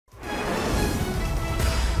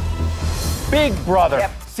Big Brother.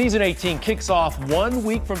 Yep. Season 18 kicks off 1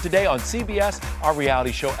 week from today on CBS. Our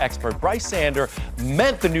reality show expert Bryce Sander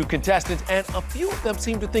met the new contestants, and a few of them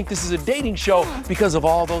seem to think this is a dating show because of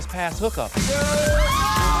all those past hookups.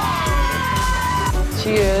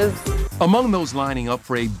 Cheers. Among those lining up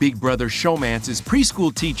for a Big Brother Showmances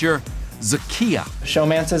preschool teacher, Zakia.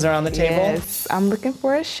 Showmances are on the table? Yes, I'm looking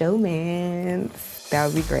for a showmance. That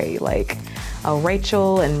would be great. Like a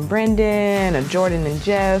Rachel and Brendan, a Jordan and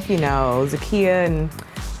Jeff, you know, Zakia and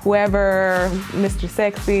whoever, Mr.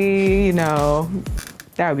 Sexy, you know,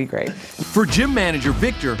 that would be great. For gym manager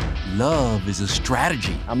Victor, love is a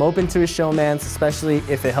strategy. I'm open to a showmance, especially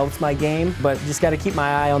if it helps my game, but just got to keep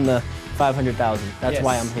my eye on the 500,000. That's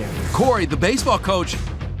why I'm here. Corey, the baseball coach,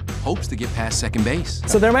 hopes to get past second base.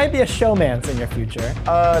 So there might be a showmance in your future.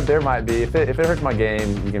 There might be. If it hurts my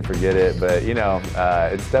game, you can forget it, but you know,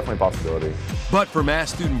 it's definitely a possibility. But for math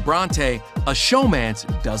student Bronte, a showmance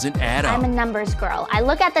doesn't add up. I'm a numbers girl. I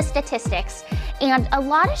look at the statistics, and a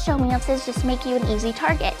lot of showmances just make you an easy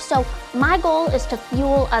target. So my goal is to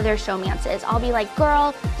fuel other showmances. I'll be like,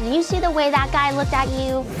 girl, did you see the way that guy looked at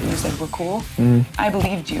you? You said we're cool. I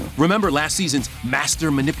believed you. Remember last season's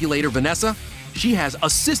master manipulator Vanessa? She has a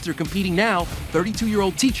sister competing now,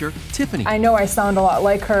 32-year-old teacher Tiffany. I know I sound a lot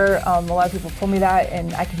like her. A lot of people told me that,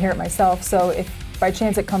 and I can hear it myself. So if by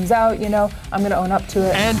chance it comes out, you know, I'm gonna own up to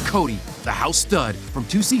it. And Cody, the house stud from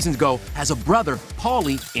 2 seasons ago, has a brother,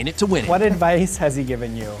 Paulie, in it to win it. What advice has he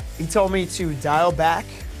given you? He told me to dial back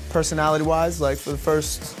personality-wise, like for the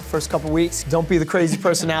first couple weeks. Don't be the crazy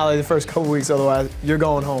personality the first couple weeks, otherwise you're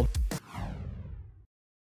going home.